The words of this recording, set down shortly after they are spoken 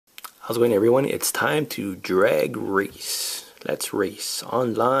How's it going, everyone? It's time to drag race. Let's race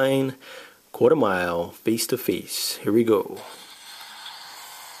online, quarter mile, face to face. Here we go.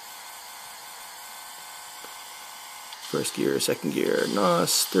 First gear, second gear,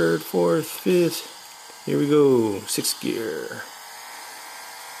 NOS, third, fourth, fifth. Here we go. Sixth gear.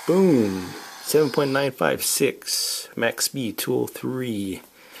 Boom. 7.956. Max speed 203.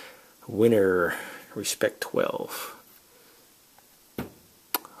 Winner. Respect 12.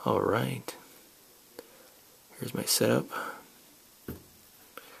 Alright, here's my setup.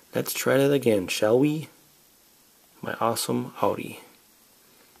 Let's try that again, shall we? My awesome Audi.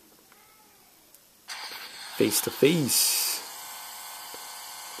 Face to face.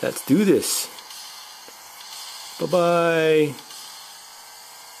 Let's do this. Bye-bye.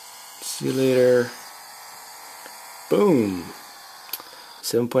 See you later. Boom.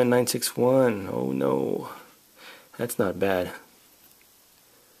 7.961. Oh no. That's not bad.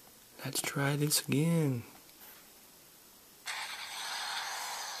 Let's try this again.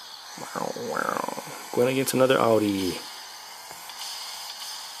 Wow, wow. Going against another Audi.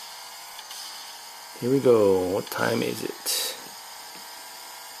 Here we go. What time is it?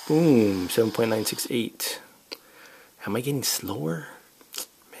 Boom. 7.968. Am I getting slower?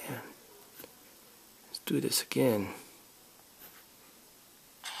 Man. Let's do this again.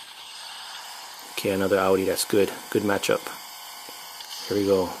 Okay, another Audi. That's good. Good matchup. Here we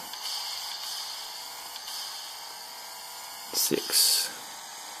go. 6.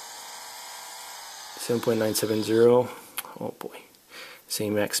 7.970. Oh boy.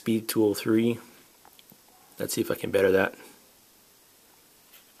 Same max speed 203. Let's see if I can better that.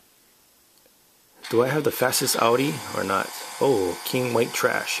 Do I have the fastest Audi or not? Oh, King White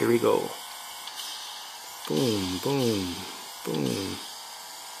Trash. Here we go. Boom, boom, boom,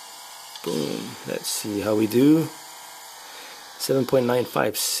 boom. Let's see how we do.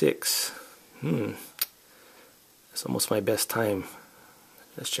 7.956. That's almost my best time.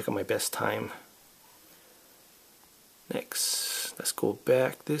 Let's check out my best time. Next, let's go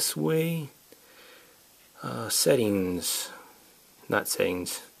back this way. Settings. Not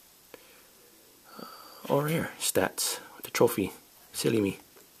settings. Over here, stats. The trophy. Silly me.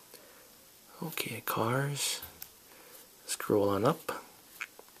 Okay, cars. Scroll on up.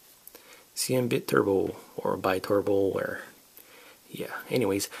 CM Biturbo or Biturbo, or yeah,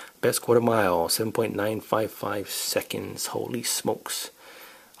 anyways, best quarter mile, 7.955 seconds. Holy smokes.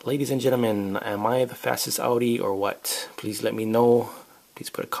 Ladies and gentlemen, am I the fastest Audi or what? Please let me know. Please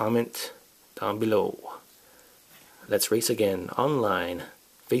put a comment down below. Let's race again, online,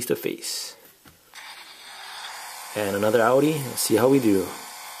 face to face. And another Audi. Let's see how we do.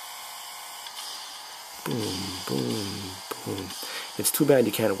 Boom, boom, boom. It's too bad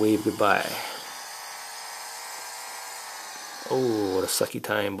you can't wave goodbye. Oh, what a sucky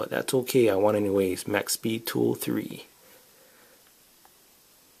time, but that's okay. I won anyways. Max speed 203.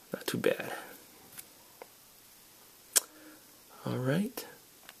 Not too bad. Alright.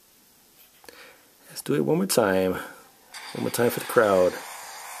 Let's do it one more time. One more time for the crowd.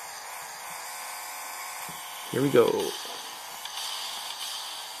 Here we go.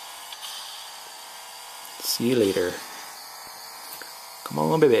 See you later. Come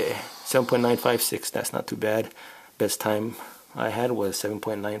on, baby. 7.956. That's not too bad. Best time I had was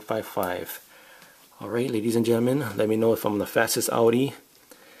 7.955. Alright, ladies and gentlemen, let me know if I'm the fastest Audi.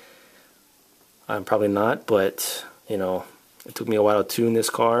 I'm probably not, but you know, it took me a while to tune this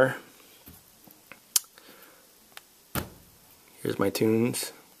car. Here's my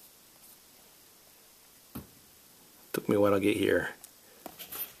tunes. Took me a while to get here.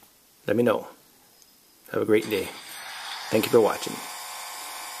 Let me know. Have a great day. Thank you for watching.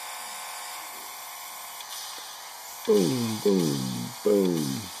 Boom, boom,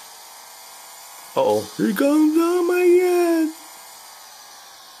 boom. Uh-oh. Here he comes. Oh my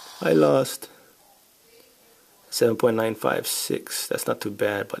god. I lost. 7.956. That's not too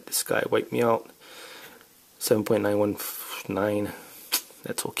bad, but this guy wiped me out. 7.919.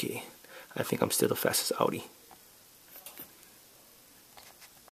 That's okay. I think I'm still the fastest Audi.